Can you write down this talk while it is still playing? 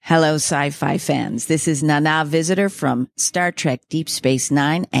Hello, sci-fi fans. This is Nana Visitor from Star Trek Deep Space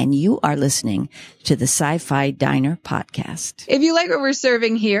Nine, and you are listening to the Sci-Fi Diner Podcast. If you like what we're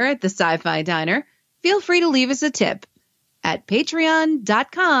serving here at the Sci-Fi Diner, feel free to leave us a tip at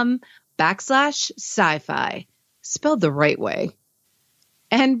patreon.com/sci-fi, spelled the right way.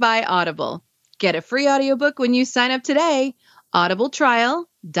 And by Audible. Get a free audiobook when you sign up today.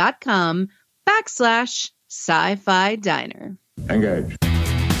 audibletrial.com/sci-fi diner. Engage.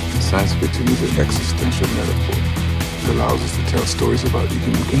 Science fiction is an existential metaphor that allows us to tell stories about the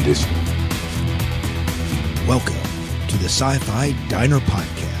human condition. Welcome to the Sci-Fi Diner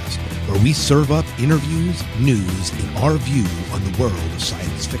Podcast, where we serve up interviews, news, and our view on the world of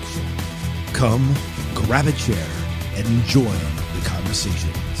science fiction. Come, grab a chair, and enjoy the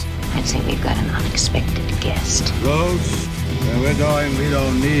conversations. I'd say we've got an unexpected guest. Roads? Where we're going, we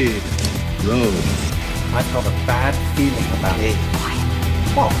don't need roads. I've got a bad feeling about it. Quiet.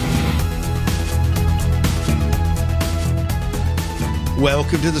 What?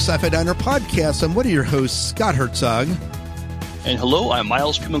 Welcome to the Sci-Fi Diner Podcast. I'm one of your hosts, Scott Herzog. And hello, I'm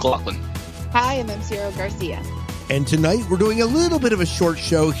Miles Q. McLaughlin. Hi, I'm MCRO Garcia. And tonight we're doing a little bit of a short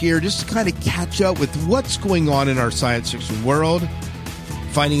show here just to kind of catch up with what's going on in our science fiction world,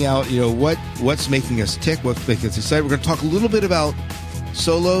 finding out, what's making us tick, what's making us excited. We're going to talk a little bit about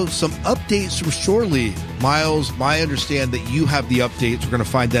Solo, some updates from Shore Leave. Miles, I understand that you have the updates. We're going to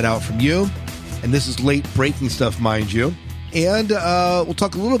find that out from you. And this is late breaking stuff, mind you. And we'll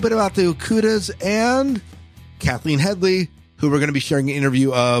talk a little bit about the Okudas and Kathleen Headlee, who we're going to be sharing an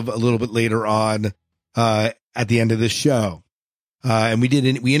interview of a little bit later on at the end of this show. And we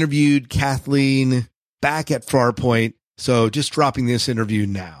interviewed Kathleen back at Farpoint. So just dropping this interview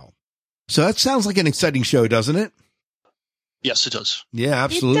now. So that sounds like an exciting show, doesn't it? Yes, it does. Yeah,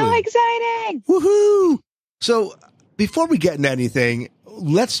 absolutely. It's so exciting. Woohoo! So before we get into anything,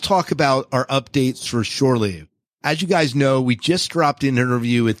 let's talk about our updates for Shore Leave. As you guys know, we just dropped an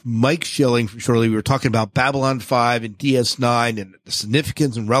interview with Mike Schilling from Shore Leave. We were talking about Babylon 5 and DS9 and the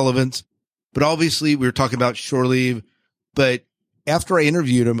significance and relevance. But obviously, we were talking about Shore Leave. But after I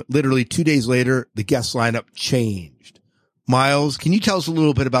interviewed him, literally 2 days later, the guest lineup changed. Miles, can you tell us a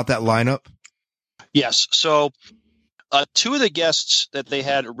little bit about that lineup? Yes. So two of the guests that they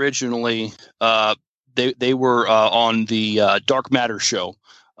had originally, they were on the Dark Matter show.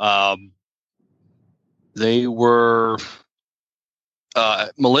 They were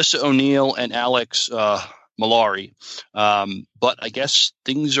Melissa O'Neill and Alex Malari. But I guess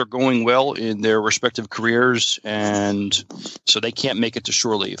things are going well in their respective careers, and so they can't make it to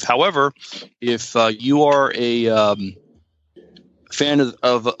Shore Leave. However, if you are a fan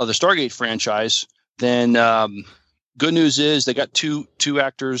of the Stargate franchise, then good news is they got two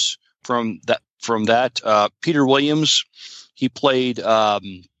actors from that. Peter Williams, he played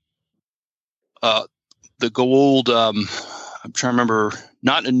the Goa'uld. I'm trying to remember,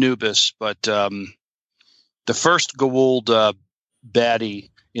 not Anubis, but the first Goa'uld baddie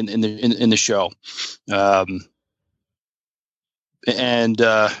in the show. And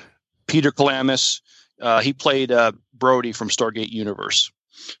Peter Kalamis, he played Brody from Stargate Universe.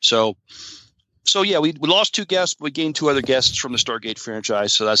 So yeah, we lost two guests, but we gained two other guests from the Stargate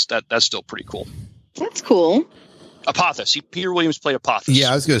franchise. So that's still pretty cool. That's cool. Apophis. Peter Williams played Apophis.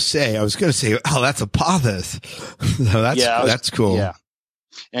 Yeah, I was going to say, oh, that's Apophis. No, that's cool. Yeah.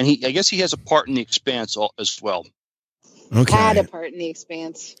 And I guess he has a part in The Expanse as well. Okay. Had a part in The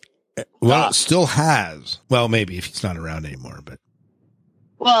Expanse. Well, still has. Well, maybe if he's not around anymore, but.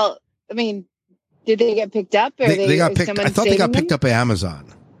 Well, I mean, did they get picked up? Or they got picked. I thought they got picked up by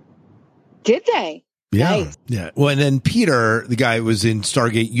Amazon. Did they? Yeah. Nice. Yeah. Well, and then Peter, the guy was in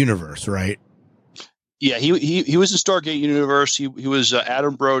Stargate Universe, right? Yeah, he was in Stargate Universe. He was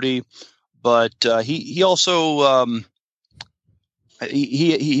Adam Brody, but he also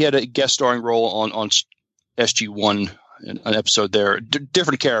he had a guest starring role on SG-1, an episode there.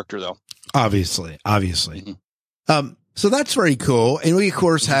 Different character though. Obviously. Mm-hmm. So that's very cool. And we of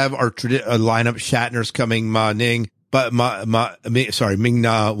course have our lineup. Shatner's coming, Ma Ning, but Ming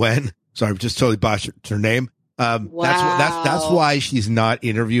Na Wen. Sorry, I just totally botched her name. Wow. That's why she's not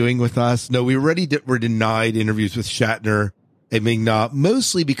interviewing with us. No, we already were denied interviews with Shatner and Ming Na,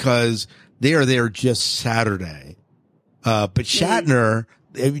 mostly because they are there just Saturday. But Shatner,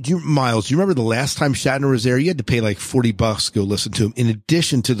 Miles, do you remember the last time Shatner was there? You had to pay like $40 to go listen to him, in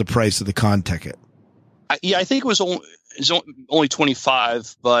addition to the price of the con ticket. Yeah, I think it was only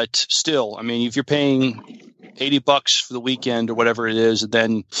 $25, but still, I mean, if you're paying $80 for the weekend or whatever it is, and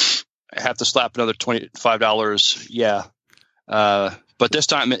then have to slap another $25, yeah. But But this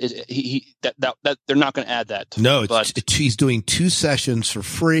time, that they're not going to add that. No, he's doing 2 sessions for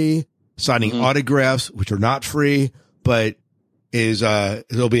free, signing autographs, which are not free, but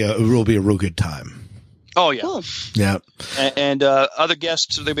it'll be a real good time. Oh yeah, Cool. Yeah. And other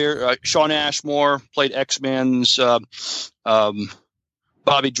guests, Sean Ashmore played X-Men's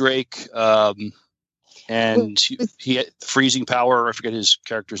Bobby Drake, and he had freezing power. I forget his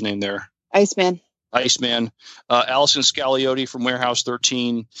character's name there. Iceman. Allison Scaliotti from Warehouse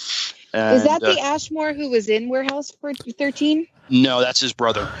 13. And, is that the Ashmore who was in Warehouse 13? No, that's his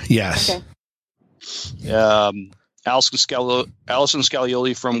brother. Yes. Okay. Allison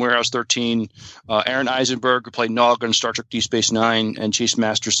Scaliotti from Warehouse 13. Aaron Eisenberg, who played Nog on Star Trek Deep Space Nine, and Chase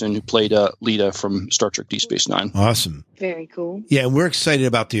Masterson, who played Lita from Star Trek Deep Space Nine. Awesome. Very cool. Yeah, and we're excited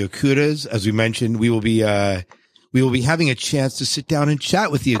about the Okudas. As we mentioned, we will be having a chance to sit down and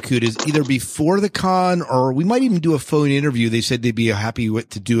chat with the Okudas either before the con, or we might even do a phone interview. They said they'd be happy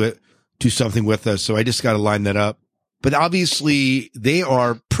to do something with us. So I just got to line that up. But obviously they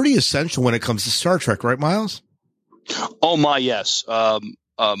are pretty essential when it comes to Star Trek, right, Miles? Oh my, yes.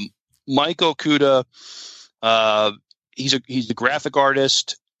 Mike Okuda, he's a graphic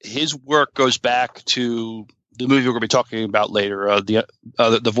artist. His work goes back to the movie we're going to be talking about later,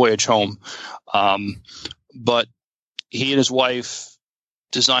 the Voyage Home. But he and his wife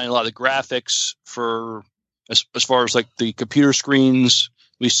designed a lot of the graphics for as far as like the computer screens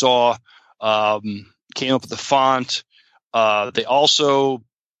we saw, came up with the font. They also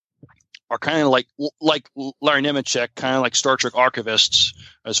are kind of like Larry Nemeczek, kind of like Star Trek archivists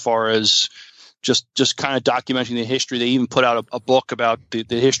as far as just kind of documenting the history. They even put out a book about the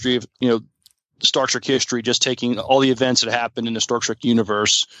history of, Star Trek history, just taking all the events that happened in the Star Trek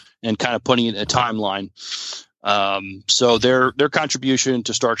universe and kind of putting it in a timeline. So their contribution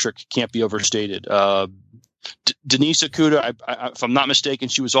to Star Trek can't be overstated. Denise Okuda, if I'm not mistaken,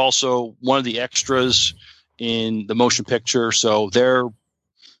 she was also one of the extras in the motion picture. So their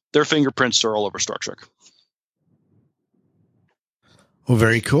fingerprints are all over Star Trek. Well,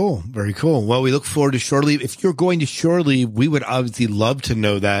 very cool. Very cool. Well, we look forward to Shore Leave. If you're going to Shore Leave, we would obviously love to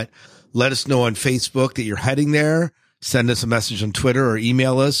know that. Let us know on Facebook that you're heading there. Send us a message on Twitter or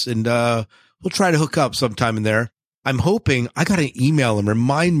email us, and we'll try to hook up sometime in there. I'm hoping I got an email and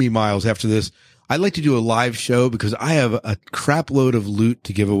remind me, Miles, after this. I'd like to do a live show because I have a crap load of loot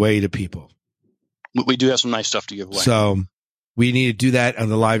to give away to people. We do have some nice stuff to give away. So we need to do that on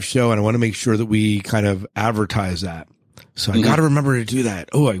the live show, and I want to make sure that we kind of advertise that. So I got to remember to do that.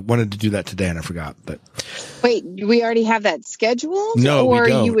 Oh, I wanted to do that today and I forgot. But wait, do we already have that scheduled? No, or we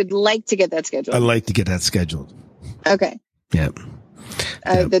don't. You would like to get that scheduled? I'd like to get that scheduled. Okay. Yep.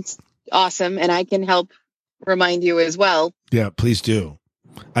 That's awesome, and I can help remind you as well. Yeah, please do.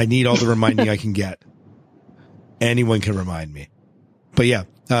 I need all the reminding I can get. Anyone can remind me. But yeah,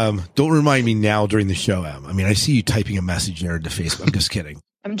 don't remind me now during the show, Em. I mean, I see you typing a message there into Facebook. I'm just kidding.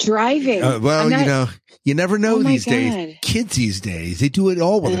 I'm driving. Well, you never know these God. days. Kids these days, they do it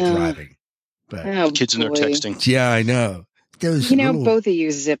all while they're driving. But kids and their texting. Yeah, I know. Those both of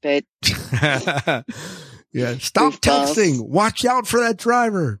you zip it. Yeah, stop texting. Watch out for that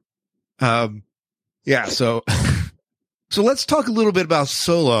driver. Yeah, so let's talk a little bit about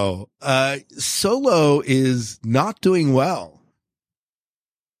Solo. Solo is not doing well.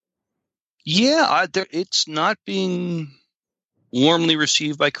 Yeah, it's not being warmly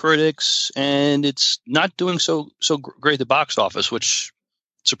received by critics, and it's not doing so great at the box office, which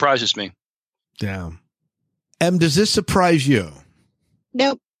surprises me. Yeah. Em, does this surprise you?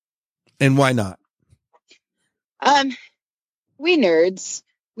 Nope. And why not? We nerds,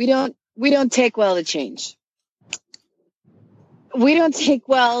 we don't take well to change. We don't take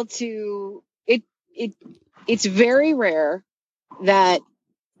well to it. It's very rare that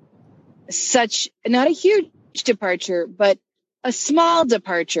such, not a huge departure, but a small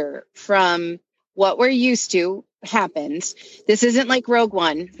departure from what we're used to happens. This isn't like Rogue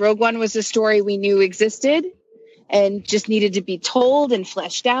One. Rogue One was a story we knew existed and just needed to be told and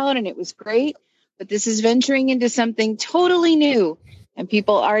fleshed out, and it was great. But this is venturing into something totally new, and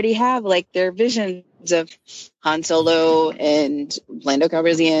people already have like their visions of Han Solo and Lando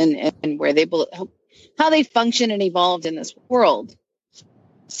Calrissian and where how they function and evolved in this world.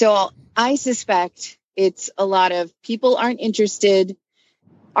 So I suspect it's a lot of people aren't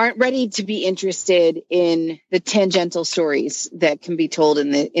ready to be interested in the tangential stories that can be told in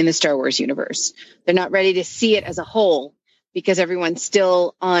the Star Wars universe. They're not ready to see it as a whole because everyone's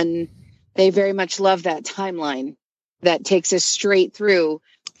still they very much love that timeline that takes us straight through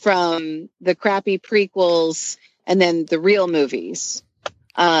from the crappy prequels and then the real movies.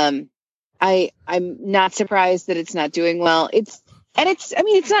 I'm not surprised that it's not doing well. And it's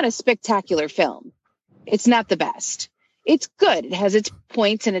not a spectacular film. It's not the best. It's good. It has its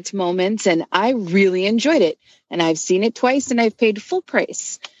points and its moments, and I really enjoyed it. And I've seen it twice, and I've paid full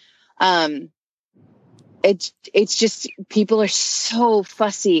price. It's just people are so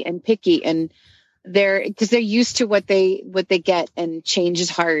fussy and picky, and they're used to what they get, and change is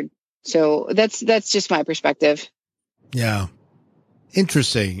hard. So that's just my perspective. Yeah,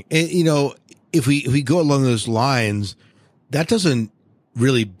 interesting. And, if we go along those lines, that doesn't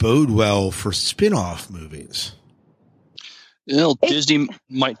really bode well for spin-off movies. Disney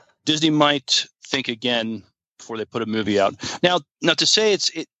might think again before they put a movie out. Now to say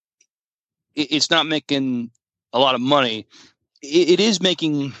it's not making a lot of money. It is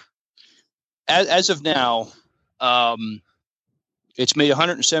making, as of now, it's made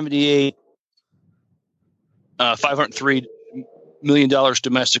 $503 million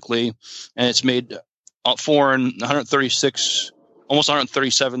domestically, and it's made foreign almost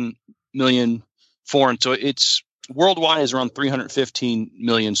 137 million foreign. So it's worldwide is around 315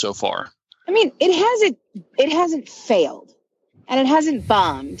 million so far. I mean, it hasn't failed, and it hasn't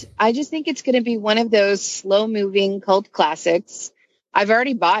bombed. I just think it's going to be one of those slow-moving cult classics. I've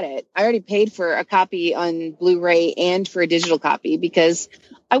already bought it. I already paid for a copy on Blu-ray and for a digital copy because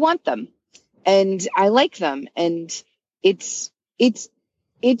I want them and I like them. And it's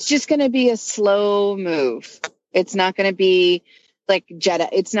just going to be a slow move. It's not going to be like Jedi.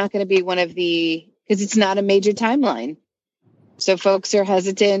 It's not going to be because it's not a major timeline. So folks are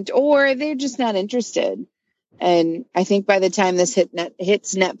hesitant or they're just not interested. And I think by the time this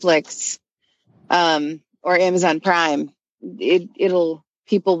hits Netflix or Amazon Prime,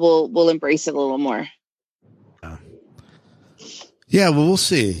 people will embrace it a little more. Yeah, well, we'll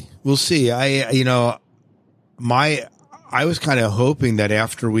see. We'll see. I was kind of hoping that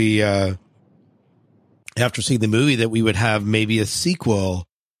after seeing the movie that we would have maybe a sequel,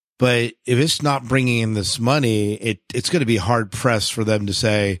 but if it's not bringing in this money, it's going to be hard pressed for them to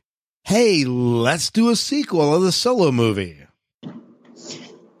say, "Hey, let's do a sequel of the Solo movie."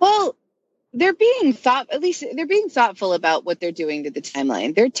 Well, they're being thoughtful about what they're doing to the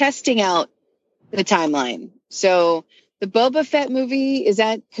timeline. They're testing out the timeline. So the Boba Fett movie, is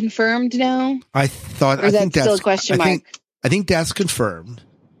that confirmed now? I think that's still a question mark. I think that's confirmed.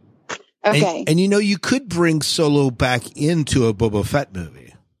 Okay. And you could bring Solo back into a Boba Fett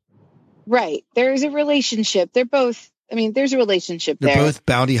movie. Right. There's a relationship. There's a relationship there. They're both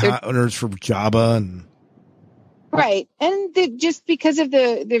bounty hunters for Jabba and right. And just because of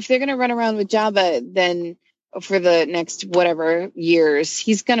if they're going to run around with Jabba, then for the next whatever years,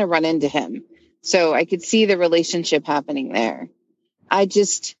 he's going to run into him. So I could see the relationship happening there. I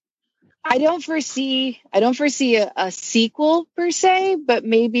don't foresee a sequel per se, but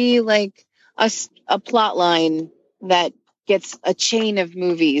maybe like a plot line that gets a chain of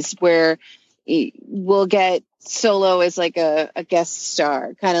movies where we'll get Solo as like a guest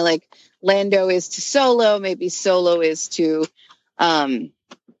star, kind of like Lando is to Solo, maybe Solo is to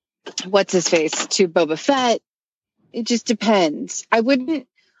what's his face, to Boba Fett. It just depends. I wouldn't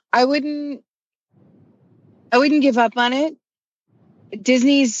give up on it.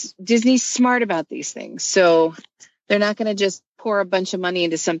 Disney's smart about these things, so they're not going to just pour a bunch of money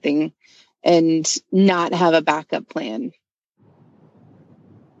into something and not have a backup plan.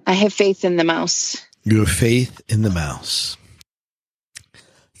 I have faith in the mouse. You have faith in the mouse.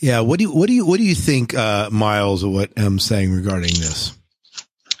 Yeah. What do you think, Miles, of what I'm saying regarding this?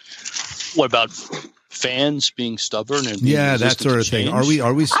 What about fans being stubborn and that sort of thing? Are we?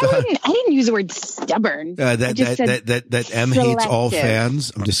 I didn't use the word stubborn. That M hates all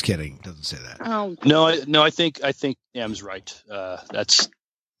fans. I'm just kidding. It doesn't say that. Oh no. I think M's right.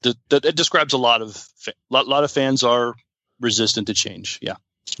 It describes a lot of fans are resistant to change. Yeah.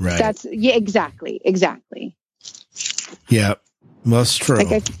 Right. Exactly. Yeah. That's true.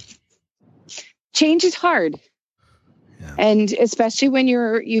 Change is hard. Yeah. And especially when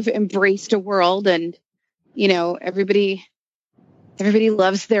you've embraced a world and, everybody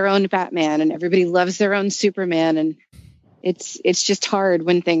loves their own Batman and everybody loves their own Superman. And it's just hard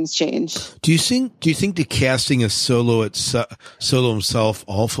when things change. Do you think the casting of Solo himself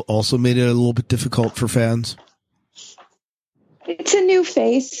also made it a little bit difficult for fans? It's a new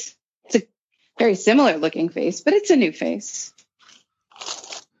face. It's a very similar looking face, but it's a new face.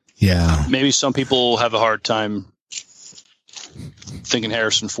 Yeah. Maybe some people have a hard time thinking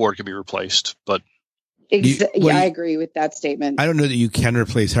Harrison Ford could be replaced, but I agree with that statement. I don't know that you can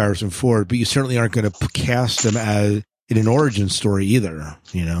replace Harrison Ford, but you certainly aren't going to cast him as in an origin story either,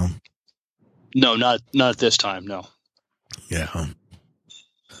 No, not at this time. No. Yeah.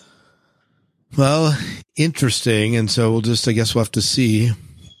 Well, interesting. And so we'll just, I guess we'll have to see.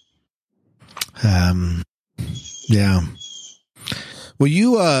 Yeah. Well,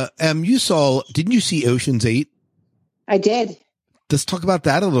 you saw, didn't you see Ocean's 8? I did. Let's talk about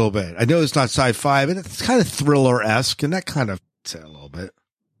that a little bit. I know it's not sci-fi, but it's kind of thriller-esque, and that kind of a little bit.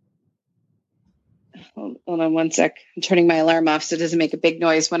 Hold on one sec. I'm turning my alarm off so it doesn't make a big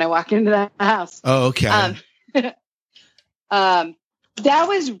noise when I walk into the house. Oh, okay. That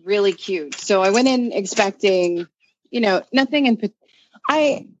was really cute. So I went in expecting, nothing in.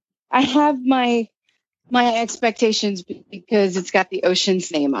 I have my expectations because it's got the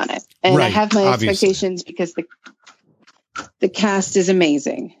Ocean's name on it, and right, I have my obviously. expectations because the cast is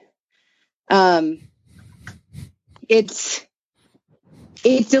amazing. It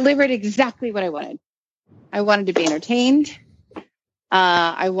delivered exactly what I wanted. I wanted to be entertained.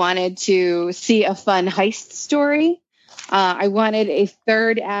 I wanted to see a fun heist story. I wanted a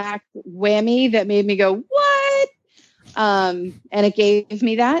third act whammy that made me go, what? And it gave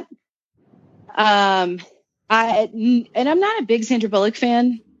me that. And I'm not a big Sandra Bullock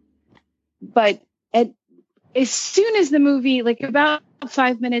fan, but as soon as the movie, like about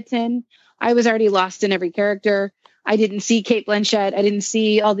 5 minutes in, I was already lost in every character. I didn't see Cate Blanchett. I didn't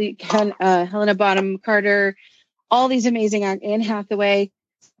see all the Helena Bonham Carter, all these amazing Anne Hathaway.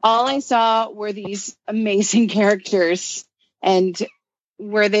 All I saw were these amazing characters and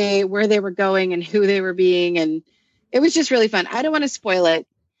where they were going and who they were being, and it was just really fun. I don't want to spoil it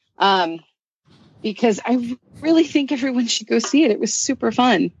because I really think everyone should go see it. It was super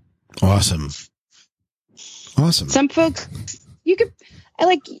fun. Awesome. Some folks,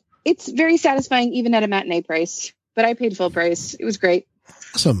 it's very satisfying even at a matinee price, but I paid full price. It was great.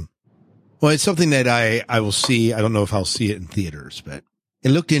 Awesome. Well, it's something that I will see. I don't know if I'll see it in theaters, but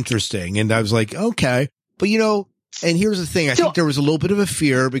it looked interesting. And I was like, okay. But, and here's the thing. I think there was a little bit of a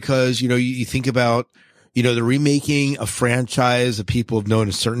fear because, you think about, the remaking a franchise that people have known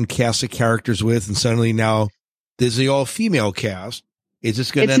a certain cast of characters with, and suddenly now there's the all-female cast. Is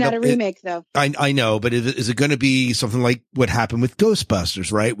this going to end up? It's not a remake, though. I know, but is it going to be something like what happened with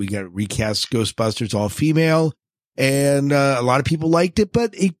Ghostbusters, right? We got recast Ghostbusters all female, and a lot of people liked it,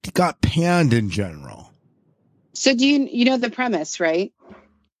 but it got panned in general. So do you know the premise, right?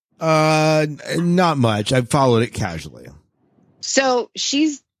 Not much. I followed it casually. So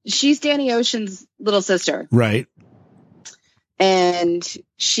she's Danny Ocean's little sister. Right. And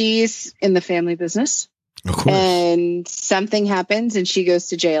she's in the family business. Of course. And something happens and she goes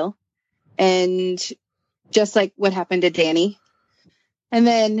to jail. And just like what happened to Danny. And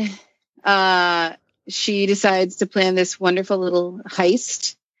then she decides to plan this wonderful little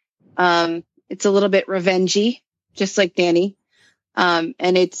heist. It's a little bit revengey, just like Danny. And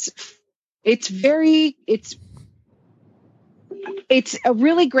it's a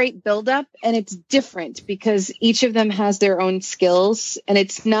really great buildup, and it's different because each of them has their own skills, and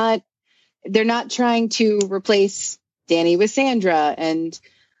they're not trying to replace Danny with Sandra and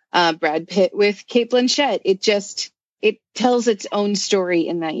Brad Pitt with Cate Blanchett. It tells its own story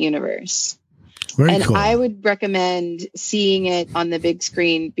in that universe. Very cool. I would recommend seeing it on the big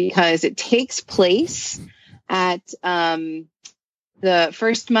screen because it takes place at the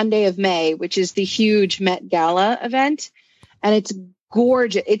first Monday of May, which is the huge Met Gala event. And it's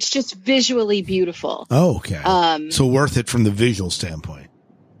gorgeous. It's just visually beautiful. Oh, okay. So worth it from the visual standpoint.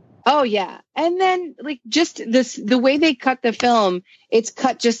 Oh, yeah. And then just the way they cut the film, it's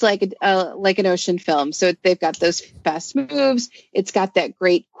cut just like an Ocean film. So they've got those fast moves. It's got that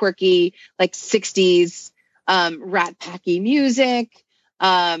great quirky 60s Rat Packy music.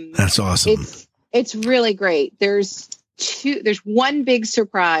 That's awesome. It's really great. There's one big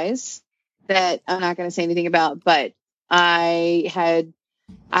surprise that I'm not going to say anything about, but I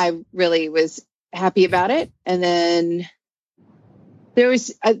really was happy about it. And then there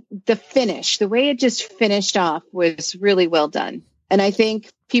was the finish, the way it just finished off was really well done. And I think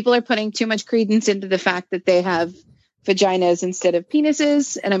people are putting too much credence into the fact that they have vaginas instead of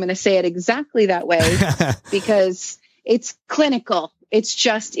penises. And I'm going to say it exactly that way because it's clinical. It's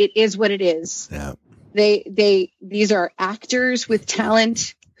just, it is what it is. Yeah. These are actors with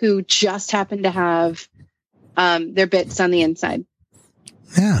talent who just happen to have their bits on the inside.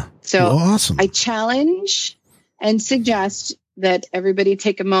 Yeah. So awesome. I challenge and suggest that everybody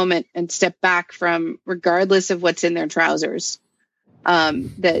take a moment and step back from, regardless of what's in their trousers,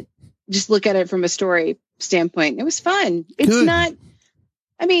 that just look at it from a story standpoint. It was fun. It's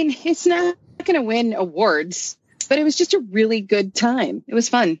not going to win awards, but it was just a really good time. It was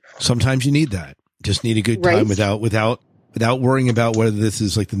fun. Sometimes you need that. Just need a good time without worrying about whether this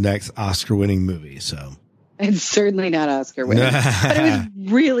is like the next Oscar winning movie. So It's certainly not Oscar winning, but it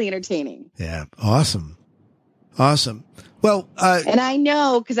was really entertaining. Yeah. Awesome. Well, and I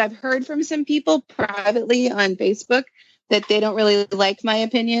know because I've heard from some people privately on Facebook that they don't really like my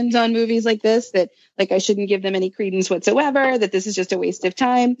opinions on movies like this, that like I shouldn't give them any credence whatsoever, that this is just a waste of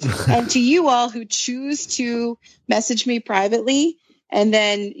time. And to you all who choose to message me privately and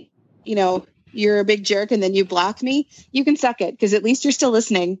then, you know, you're a big jerk and then you block me, you can suck it because at least you're still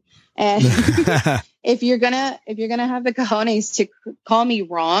listening. And if you're gonna have the cojones to call me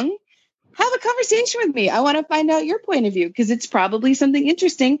wrong, have a conversation with me. I want to find out your point of view because it's probably something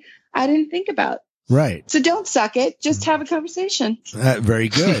interesting I didn't think about. Right. So don't suck it. Just have a conversation. Very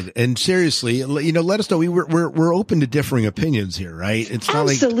good. And seriously, you know, let us know. We're open to differing opinions here, right? It's not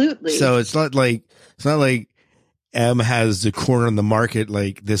absolutely. So it's not like Em has the corner in the market.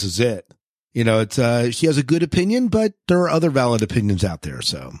 Like this is it. You know, it's she has a good opinion, but there are other valid opinions out there.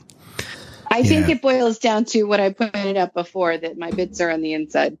 So I think it boils down to what I pointed out before, that my bits are on the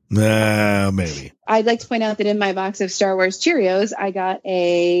inside. Maybe. I'd like to point out that in my box of Star Wars Cheerios, I got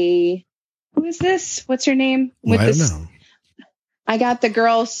who is this? What's her name? I don't know. I got the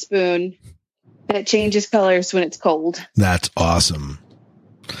girl spoon that changes colors when it's cold. That's awesome.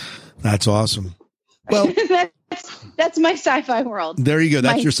 Well, that's my sci-fi world. There you go.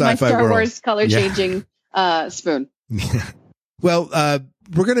 That's your sci-fi Star world. Wars color changing spoon. Well,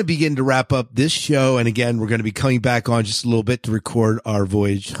 we're going to begin to wrap up this show. And again, we're going to be coming back on just a little bit to record our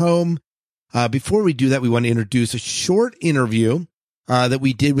voyage home. Before we do that, we want to introduce a short interview that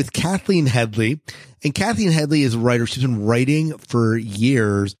we did with Kathleen Headlee. And Kathleen Headlee is a writer. She's been writing for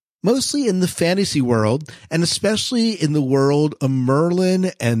years, mostly in the fantasy world, and especially in the world of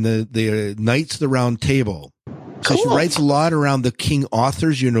Merlin and the Knights of the Round Table. So she writes a lot around the King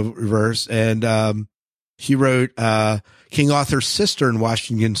Arthur's universe. And she wrote King Arthur's Sister in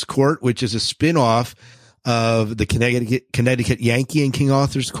Washington's Court, which is a spin-off of the Connecticut Yankee in King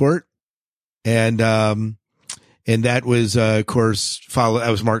Arthur's Court. And that was, of course, that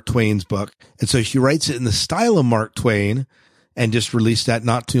was Mark Twain's book. And so she writes it in the style of Mark Twain and just released that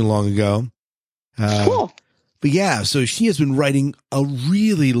not too long ago. Cool. But yeah, so she has been writing a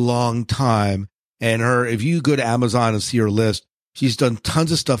really long time. And if you go to Amazon and see her list, she's done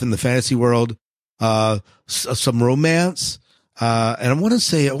tons of stuff in the fantasy world, some romance. And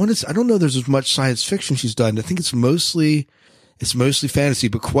I don't know there's as much science fiction she's done. I think it's mostly fantasy,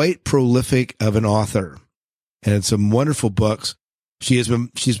 but quite prolific of an author. And it's some wonderful books. She's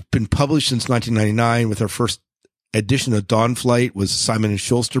been published since 1999 with her first edition of Dawnflight was Simon &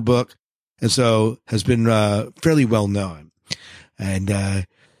 Schuster book. And so has been, fairly well known.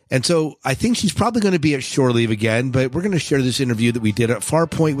 And so I think she's probably going to be at Shore Leave again, but we're going to share this interview that we did at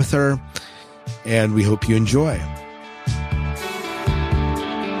Farpoint with her. And we hope you enjoy.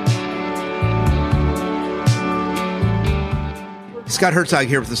 Scott Herzog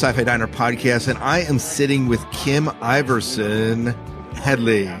here with the Sci-Fi Diner Podcast, and I am sitting with Kim Iverson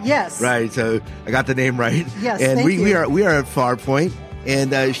Headlee. Yes. Right. So I got the name right. Yes. And thank you. we are at Farpoint,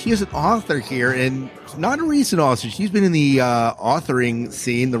 and she is an author here, and not a recent author. She's been in the authoring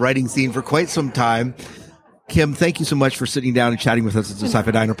scene, the writing scene, for quite some time. Kim, thank you so much for sitting down and chatting with us at the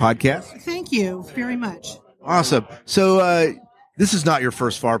Sci-Fi Diner Podcast. Thank you very much. Awesome. So this is not your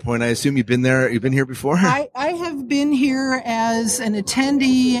first Farpoint. I assume you've been there. You've been here before? I have been here as an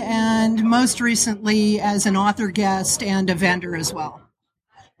attendee and most recently as an author guest and a vendor as well.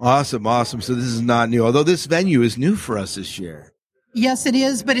 Awesome. So this is not new, although this venue is new for us this year. Yes, it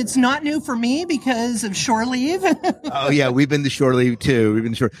is, but it's not new for me because of Shore Leave. Oh, yeah. We've been to Shore Leave,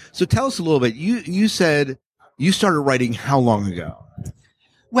 too. So tell us a little bit. You said you started writing how long ago?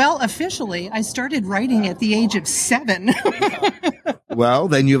 Well, officially, I started writing at the age of 7. Well,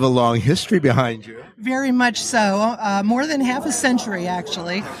 then you have a long history behind you. Very much so. More than half a century,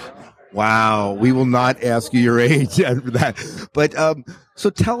 actually. Wow. We will not ask you your age after that. But so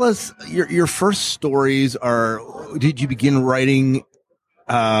tell us, your first stories did you begin writing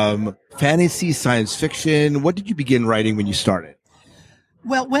fantasy, science fiction? What did you begin writing when you started?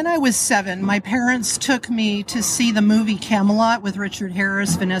 Well, when I was 7, my parents took me to see the movie Camelot with Richard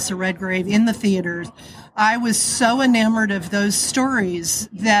Harris, Vanessa Redgrave in the theaters. I was so enamored of those stories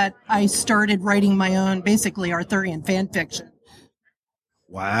that I started writing my own, basically Arthurian fan fiction.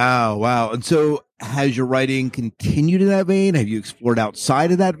 Wow. And so has your writing continued in that vein? Have you explored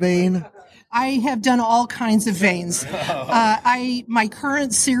outside of that vein? I have done all kinds of veins. My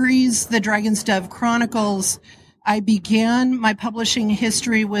current series, The Dragon's Dove Chronicles, I began my publishing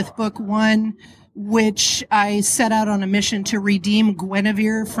history with book 1, which I set out on a mission to redeem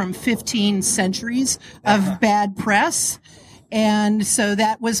Guinevere from 15 centuries of bad press. And so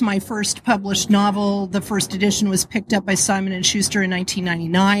that was my first published novel. The first edition was picked up by Simon & Schuster in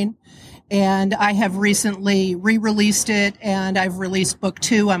 1999. And I have recently re-released it, and I've released book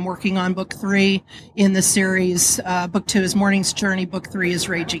 2. I'm working on book 3 in the series. Book 2 is Morning's Journey. Book 3 is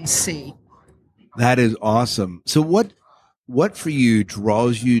Raging Sea. That is awesome. So what for you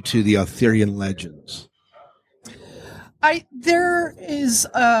draws you to the Arthurian legends? There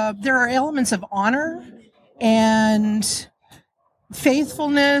are elements of honor and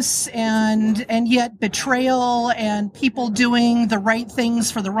faithfulness and yet betrayal and people doing the right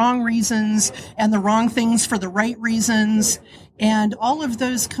things for the wrong reasons and the wrong things for the right reasons. And all of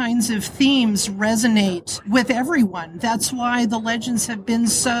those kinds of themes resonate with everyone. That's why the legends have been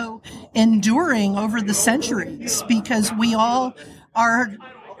so enduring over the centuries, because we all are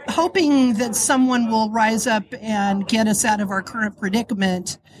hoping that someone will rise up and get us out of our current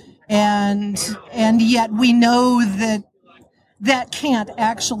predicament. And yet we know that can't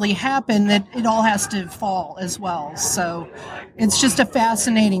actually happen, that it all has to fall as well. So it's just a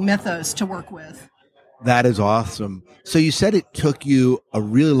fascinating mythos to work with. That is awesome. So you said it took you a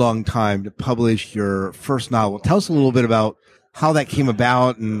really long time to publish your first novel. Tell us a little bit about how that came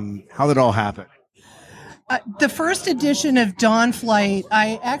about and how that all happened. The first edition of Dawnflight,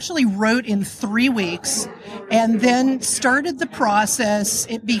 I actually wrote in 3 weeks and then started the process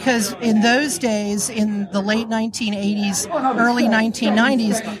because in those days, in the late 1980s, early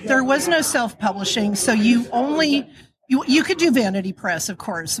 1990s, there was no self-publishing. So you could do vanity press, of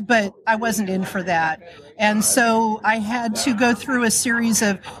course, but I wasn't in for that. And so I had to go through a series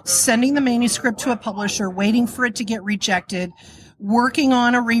of sending the manuscript to a publisher, waiting for it to get rejected, working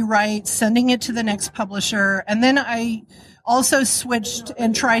on a rewrite, sending it to the next publisher. And then I also switched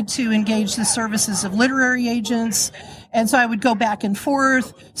and tried to engage the services of literary agents. And so I would go back and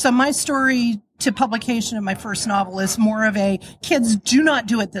forth. So my story to publication of my first novel is more of a, kids, do not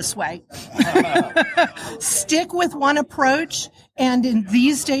do it this way. Stick with one approach. And in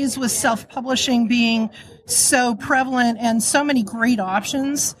these days, with self-publishing being so prevalent and so many great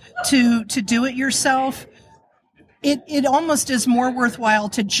options to do it yourself, it almost is more worthwhile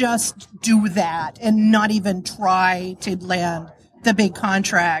to just do that and not even try to land the big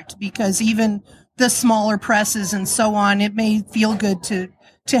contract, because even the smaller presses and so on, it may feel good to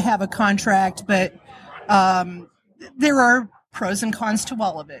have a contract, but there are pros and cons to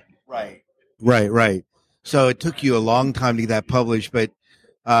all of it. Right. So it took you a long time to get that published, but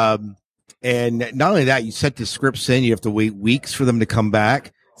and not only that, you sent the scripts in, you have to wait weeks for them to come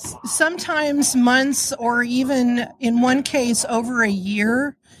back. Sometimes months, or even in one case over a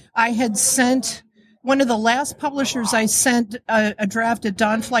year. I had sent, one of the last publishers I sent a draft of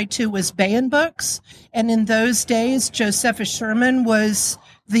Dawnflight to was Baen Books. And in those days, Josepha Sherman was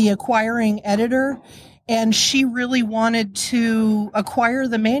the acquiring editor. And she really wanted to acquire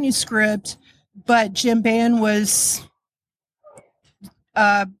the manuscript, but Jim Baen was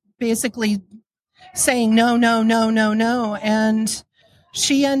basically saying no. And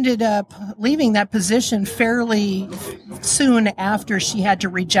she ended up leaving that position fairly soon after she had to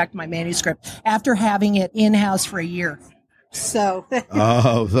reject my manuscript, after having it in-house for a year. So.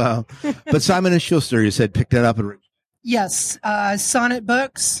 Oh, wow. But Simon & Schuster, you said, picked that up. Yes. Sonnet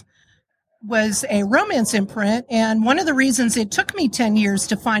Books was a romance imprint. And one of the reasons it took me 10 years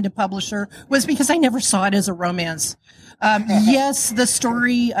to find a publisher was because I never saw it as a romance. Yes, the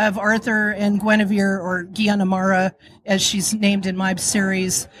story of Arthur and Guinevere, or Guianamara, as she's named in my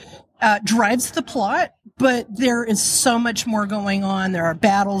series, drives the plot, but there is so much more going on. There are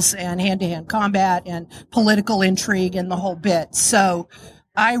battles and hand-to-hand combat and political intrigue and the whole bit. So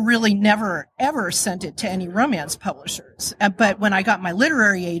I really never, ever sent it to any romance publishers. But when I got my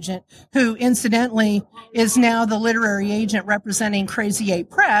literary agent, who incidentally is now the literary agent representing Crazy 8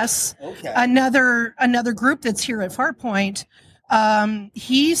 Press, another group that's here at Farpoint,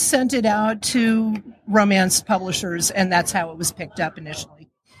 he sent it out to romance publishers, and that's how it was picked up initially.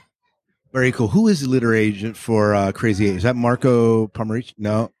 Very cool. Who is the literary agent for Crazy 8? Is that Marco Palmerici?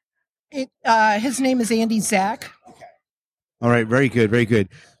 No. His name is Andy Zach. All right. Very good. Very good.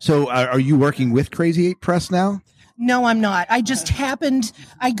 So are you working with Crazy 8 Press now? No, I'm not. I just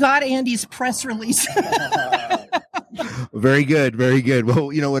I got Andy's press release. Very good. Very good.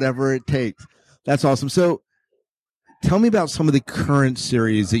 Well, whatever it takes. That's awesome. So tell me about some of the current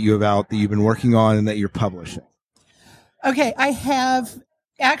series that you have out that you've been working on and that you're publishing. Okay. I have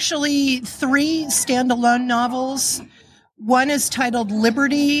actually 3 standalone novels. One is titled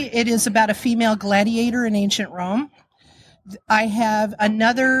Liberty. It is about a female gladiator in ancient Rome. I have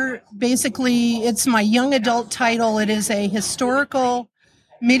another, basically, it's my young adult title. It is a historical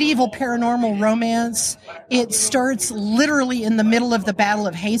medieval paranormal romance. It starts literally in the middle of the Battle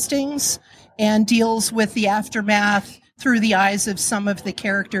of Hastings and deals with the aftermath through the eyes of some of the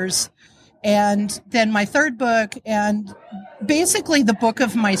characters. And then my third book, and basically the book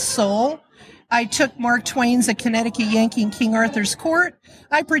of my soul, I took Mark Twain's A Connecticut Yankee in King Arthur's Court.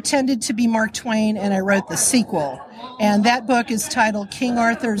 I pretended to be Mark Twain, and I wrote the sequel. And that book is titled King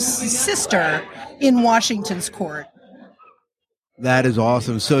Arthur's Sister in Washington's Court. That is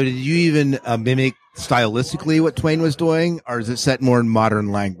awesome. So did you even mimic stylistically what Twain was doing, or is it set more in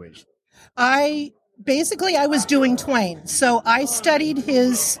modern language? I was doing Twain. So I studied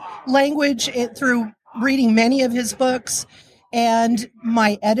his language through reading many of his books. And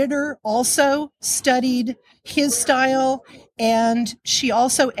my editor also studied his style, and she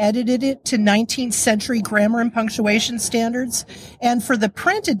also edited it to 19th century grammar and punctuation standards. And for the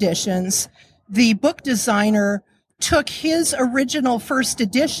print editions, the book designer took his original first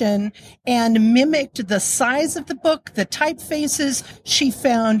edition and mimicked the size of the book, the typefaces. She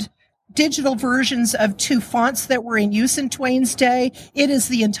found digital versions of 2 fonts that were in use in Twain's day. It is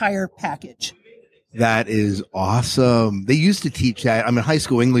the entire package. That is awesome. They used to teach that. I'm a high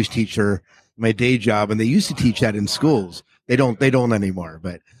school English teacher, my day job, and they used to teach that in schools. They don't anymore,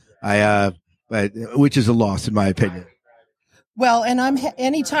 but which is a loss in my opinion. Well, and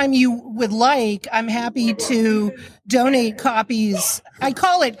anytime you would like, I'm happy to donate copies. I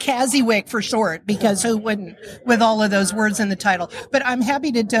call it Kaziwick for short, because who wouldn't, with all of those words in the title. But I'm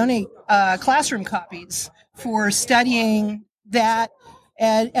happy to donate classroom copies for studying that,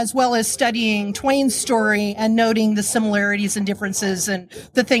 as well as studying Twain's story and noting the similarities and differences and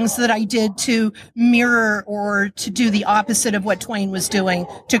the things that I did to mirror or to do the opposite of what Twain was doing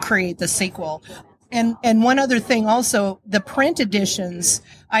to create the sequel. And one other thing also, the print editions,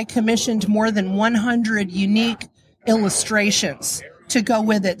 I commissioned more than 100 unique illustrations to go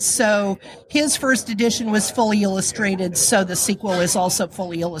with it. So his first edition was fully illustrated, so the sequel is also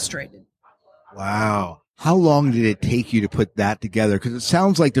fully illustrated. Wow. How long did it take you to put that together? Because it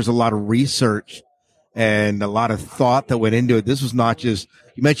sounds like there's a lot of research and a lot of thought that went into it. This was not just,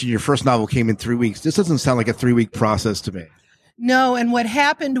 you mentioned your first novel came in 3 weeks. This doesn't sound like a 3-week process to me. No, and what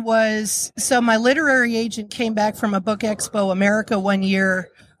happened was, so my literary agent came back from a Book Expo America one year,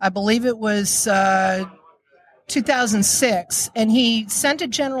 I believe it was 2006, and he sent a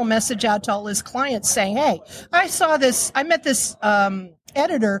general message out to all his clients saying, hey, I met this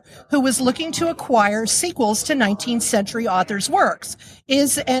editor who was looking to acquire sequels to 19th century authors' works.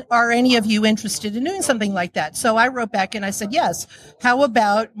 Are any of you interested in doing something like that? So I wrote back and I said, yes. How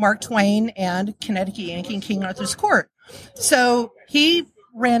about Mark Twain and Connecticut Yankee in King Arthur's Court? So he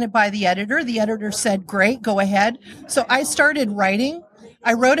ran it by the editor. The editor said, great, go ahead. So I started writing.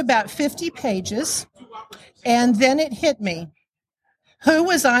 I wrote about 50 pages, and then it hit me. Who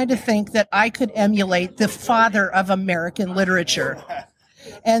was I to think that I could emulate the father of American literature?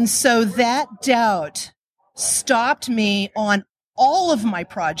 And so that doubt stopped me on all of my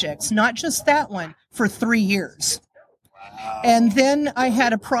projects, not just that one, for 3 years. Wow. And then I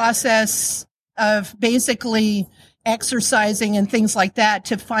had a process of basically exercising and things like that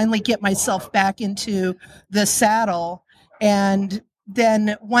to finally get myself back into the saddle. And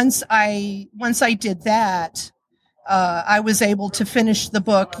then once I did that, I was able to finish the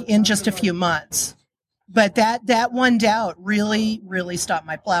book in just a few months. But that one doubt really, really stopped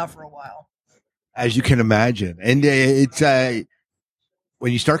my plow for a while. As you can imagine. And it's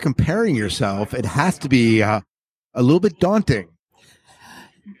when you start comparing yourself, it has to be a little bit daunting.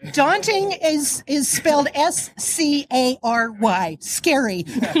 Daunting is spelled S-C-A-R-Y. Scary.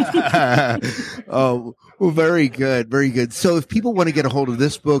 Oh, well, very good. Very good. So if people want to get a hold of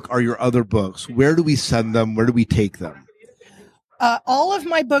this book or your other books, where do we send them? Where do we take them? All of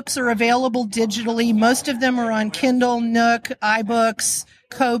my books are available digitally. Most of them are on Kindle, Nook, iBooks,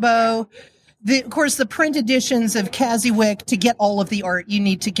 Kobo. Of course, the print editions of Kaziwick, to get all of the art, you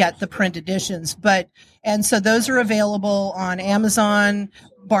need to get the print editions. And so those are available on Amazon,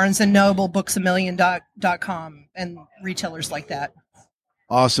 Barnes & Noble, booksamillion.com, and retailers like that.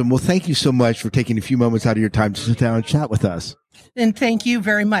 Awesome. Well, thank you so much for taking a few moments out of your time to sit down and chat with us. And thank you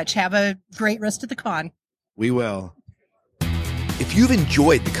very much. Have a great rest of the con. We will. If you've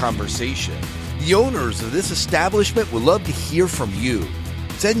enjoyed the conversation, the owners of this establishment would love to hear from you.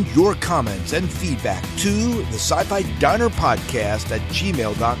 Send your comments and feedback to the Sci-Fi Diner Podcast at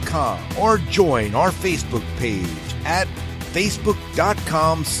gmail.com or join our Facebook page at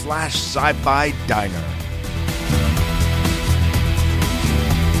facebook.com/Sci-Fi Diner.